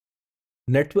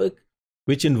Network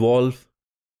which involve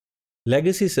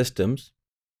legacy systems,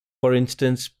 for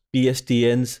instance,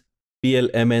 PSTNs,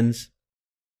 PLMNs,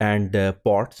 and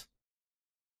ports,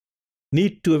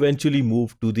 need to eventually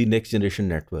move to the next generation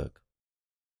network.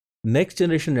 Next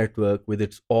generation network with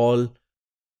its all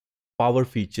power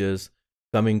features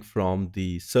coming from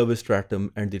the service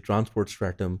stratum and the transport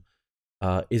stratum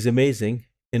is amazing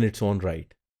in its own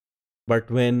right. But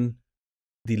when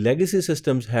the legacy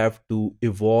systems have to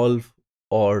evolve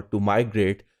or to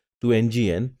migrate to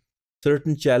NGN,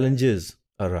 certain challenges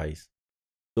arise.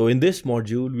 So in this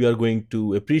module, we are going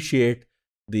to appreciate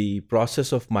the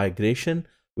process of migration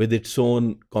with its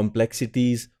own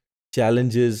complexities,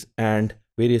 challenges, and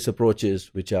various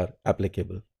approaches which are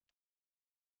applicable.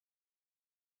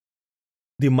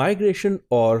 The migration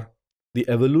or the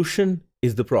evolution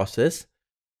is the process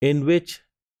in which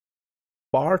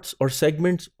parts or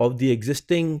segments of the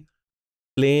existing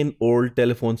plain old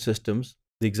telephone systems,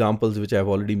 the examples which I've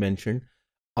already mentioned,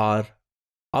 are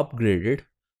upgraded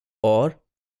or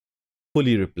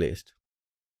fully replaced.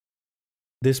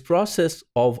 This process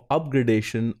of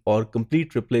upgradation or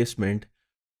complete replacement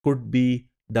could be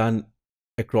done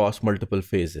across multiple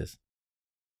phases.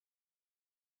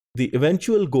 The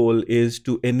eventual goal is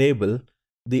to enable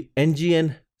the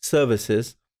NGN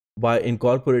services by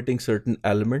incorporating certain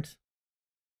elements,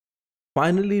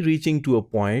 finally reaching to a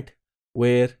point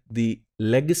where the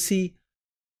legacy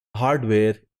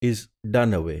hardware is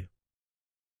done away.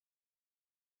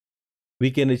 We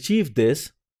can achieve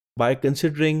this by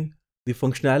considering the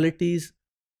functionalities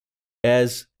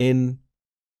as in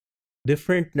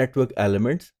different network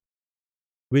elements,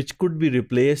 which could be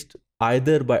replaced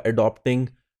either by adopting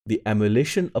the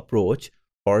emulation approach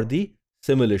or the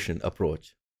simulation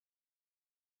approach.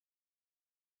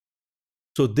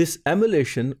 So this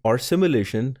emulation or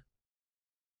simulation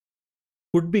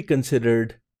could be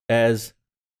considered as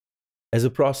a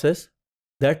process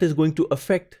that is going to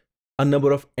affect a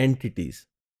number of entities.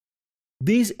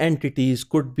 These entities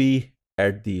could be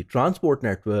at the transport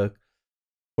network,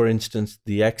 for instance,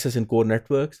 the access and core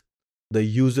networks, the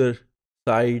user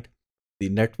side, the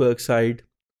network side,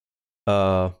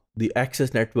 the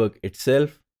access network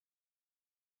itself,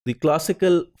 the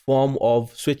classical form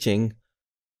of switching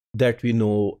that we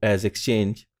know as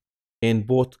exchange in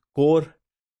both core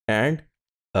and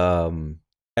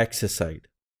access side,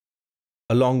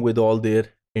 along with all their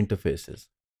interfaces.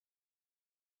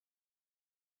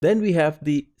 Then we have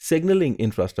the signaling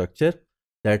infrastructure,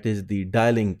 that is the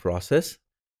dialing process,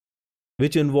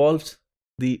 which involves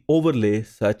the overlay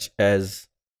such as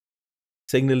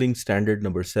signaling standard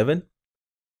number 7.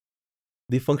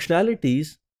 The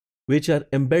functionalities which are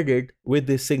embedded with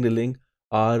this signaling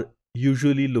are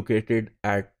usually located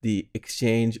at the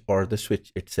exchange or the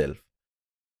switch itself.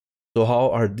 So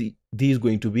how are these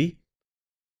going to be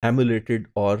emulated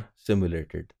or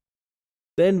simulated?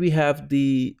 Then we have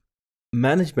the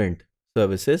management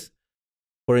services,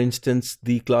 for instance,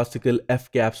 the classical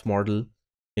FCAPS model,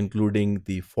 including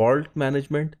the fault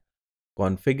management,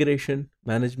 configuration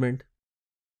management,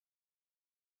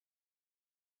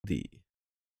 the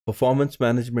performance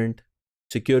management,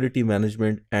 security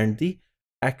management, and the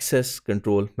access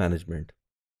control management.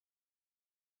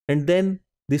 And then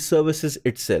the services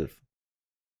itself.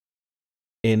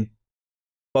 In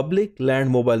public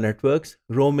land mobile networks,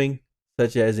 roaming,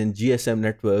 such as in GSM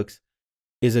networks,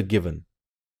 is a given.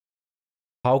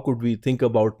 How could we think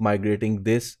about migrating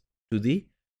this to the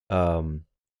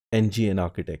NGN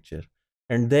architecture?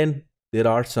 And then there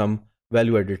are some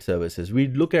value-added services.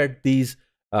 We'd look at these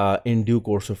in due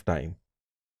course of time.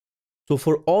 So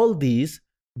for all these,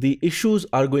 the issues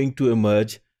are going to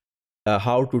emerge,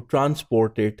 how to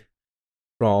transport it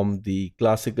from the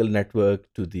classical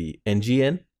network to the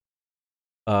NGN.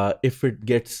 If it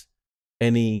gets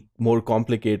any more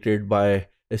complicated by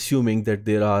assuming that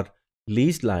there are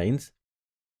leased lines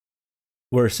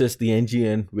versus the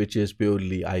NGN, which is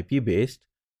purely IP based,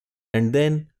 and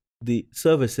then the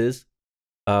services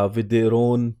with their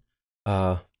own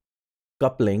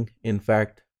coupling, in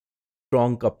fact,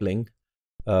 strong coupling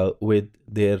with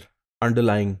their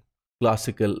underlying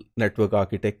classical network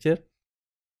architecture,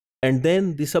 and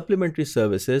then the supplementary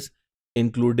services,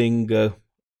 including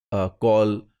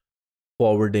call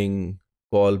forwarding,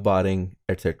 call barring,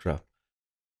 etc.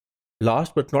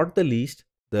 Last but not the least,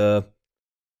 the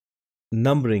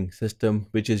numbering system,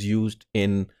 which is used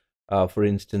in, for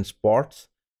instance, ports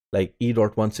like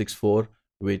E.164,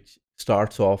 which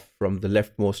starts off from the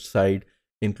leftmost side,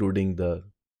 including the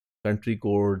country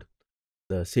code,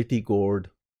 the city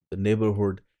code, the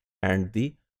neighborhood, and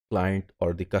the client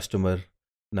or the customer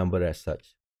number as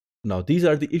such. Now, these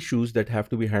are the issues that have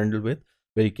to be handled with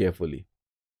very carefully.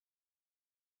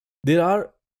 There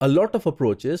are a lot of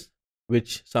approaches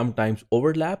which sometimes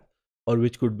overlap or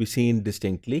which could be seen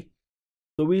distinctly.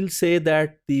 So we'll say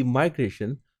that the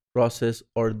migration process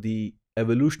or the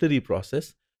evolutionary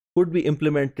process could be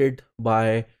implemented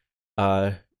by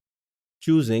uh,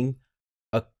 choosing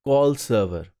a call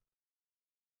server,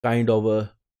 kind of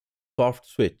a soft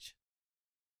switch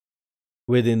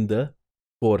within the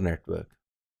core network.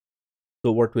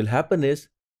 So what will happen is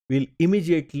we'll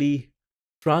immediately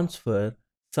transfer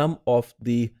some of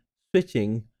the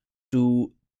switching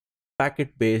to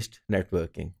packet-based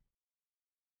networking,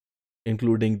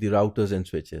 including the routers and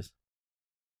switches.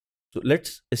 So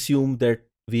let's assume that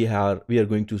we are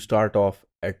going to start off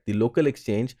at the local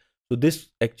exchange. So this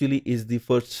actually is the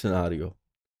first scenario.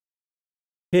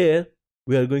 Here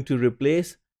we are going to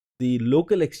replace the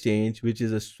local exchange, which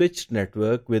is a switched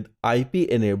network, with IP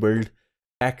enabled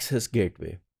access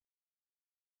gateway.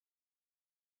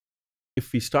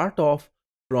 If we start off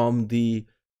from the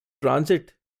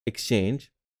transit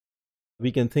exchange,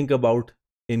 we can think about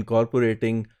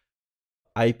incorporating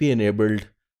IP enabled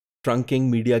trunking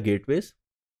media gateways,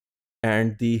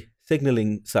 and the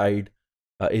signaling side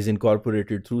is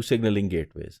incorporated through signaling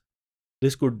gateways.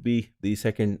 This could be the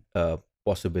second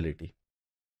possibility.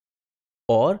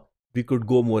 Or we could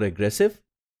go more aggressive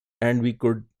and we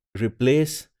could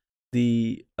replace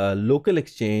the local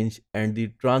exchange and the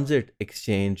transit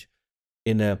exchange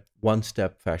in a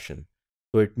one-step fashion.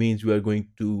 So it means we are going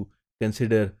to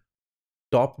consider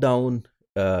top-down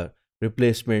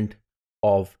replacement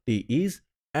of TEs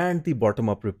and the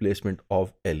bottom-up replacement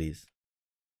of LEs.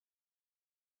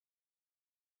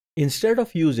 Instead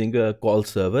of using a call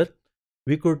server,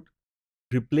 we could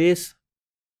replace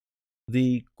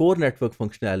the core network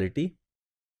functionality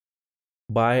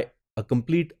by a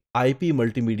complete IP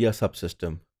multimedia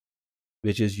subsystem,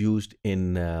 which is used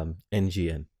in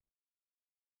NGN.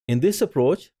 In this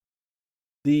approach,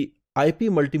 the IP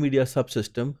multimedia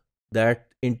subsystem that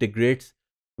integrates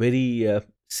very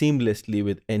seamlessly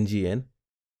with NGN,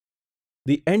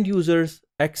 the end users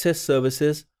access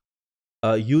services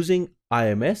using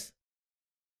IMS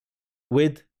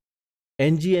with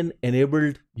NGN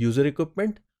enabled user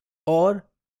equipment, or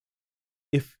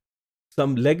if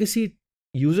some legacy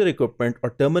user equipment or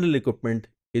terminal equipment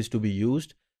is to be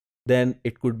used, then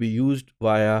it could be used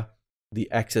via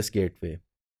the access gateway.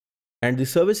 And the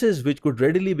services which could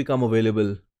readily become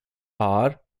available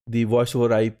are the voice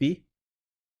over IP,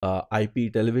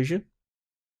 IP television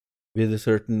with a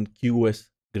certain QoS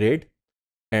grade,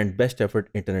 and best effort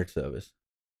internet service.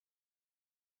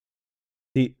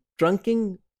 The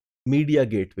trunking media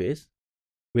gateways,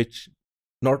 which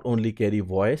not only carry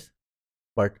voice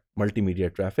but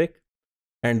multimedia traffic,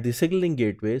 and the signaling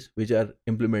gateways, which are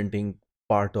implementing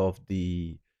part of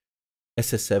the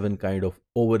SS7 kind of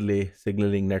overlay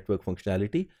signaling network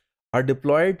functionality, are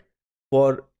deployed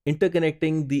for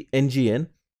interconnecting the NGN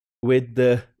with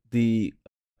the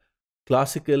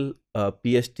classical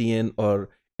PSTN or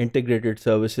integrated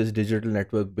services digital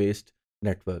network based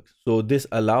networks. So this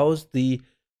allows the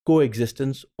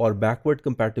coexistence or backward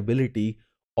compatibility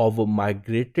of a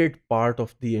migrated part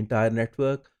of the entire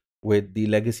network with the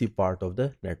legacy part of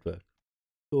the network.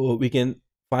 So we can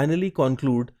finally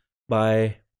conclude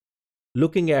by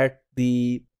looking at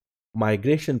the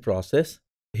migration process.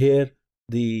 Here,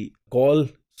 the call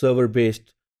server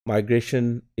based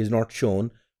migration is not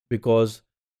shown because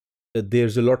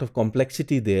there's a lot of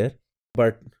complexity there,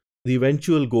 but the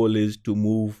eventual goal is to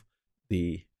move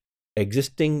the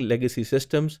existing legacy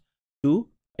systems to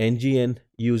NGN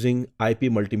using IP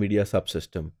multimedia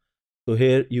subsystem. So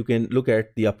here you can look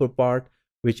at the upper part,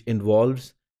 which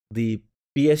involves the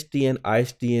PSTN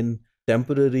ISTN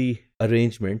temporary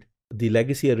arrangement, the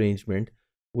legacy arrangement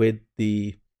with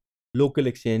the local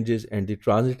exchanges and the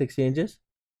transit exchanges.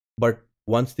 But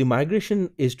once the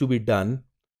migration is to be done,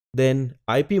 then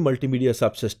IP multimedia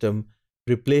subsystem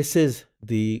replaces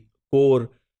the core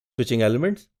switching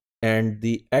elements, and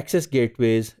the access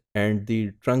gateways and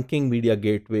the trunking media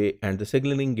gateway and the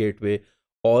signaling gateway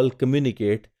all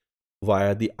communicate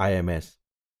via the IMS.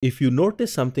 If you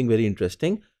notice something very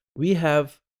interesting, we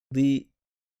have the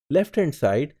left hand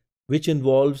side, which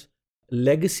involves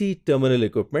legacy terminal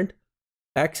equipment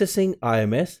accessing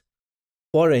IMS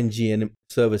for NGN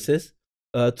services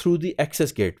through the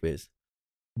access gateways.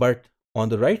 But on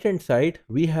the right hand side,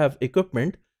 we have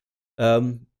equipment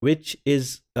which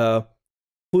is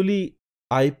fully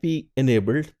IP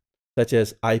enabled, such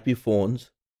as IP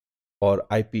phones or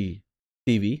IP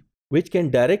TV, which can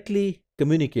directly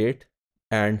communicate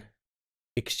and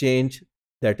exchange,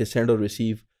 that is, send or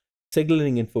receive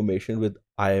signaling information with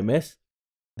IMS.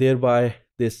 Thereby,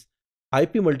 this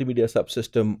IP multimedia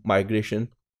subsystem migration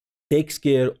takes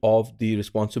care of the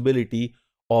responsibility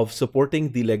of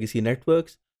supporting the legacy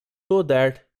networks so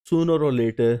that sooner or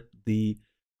later the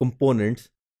components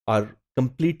are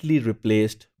completely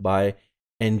replaced by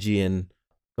NGN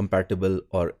compatible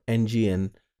or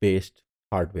NGN based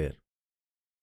hardware.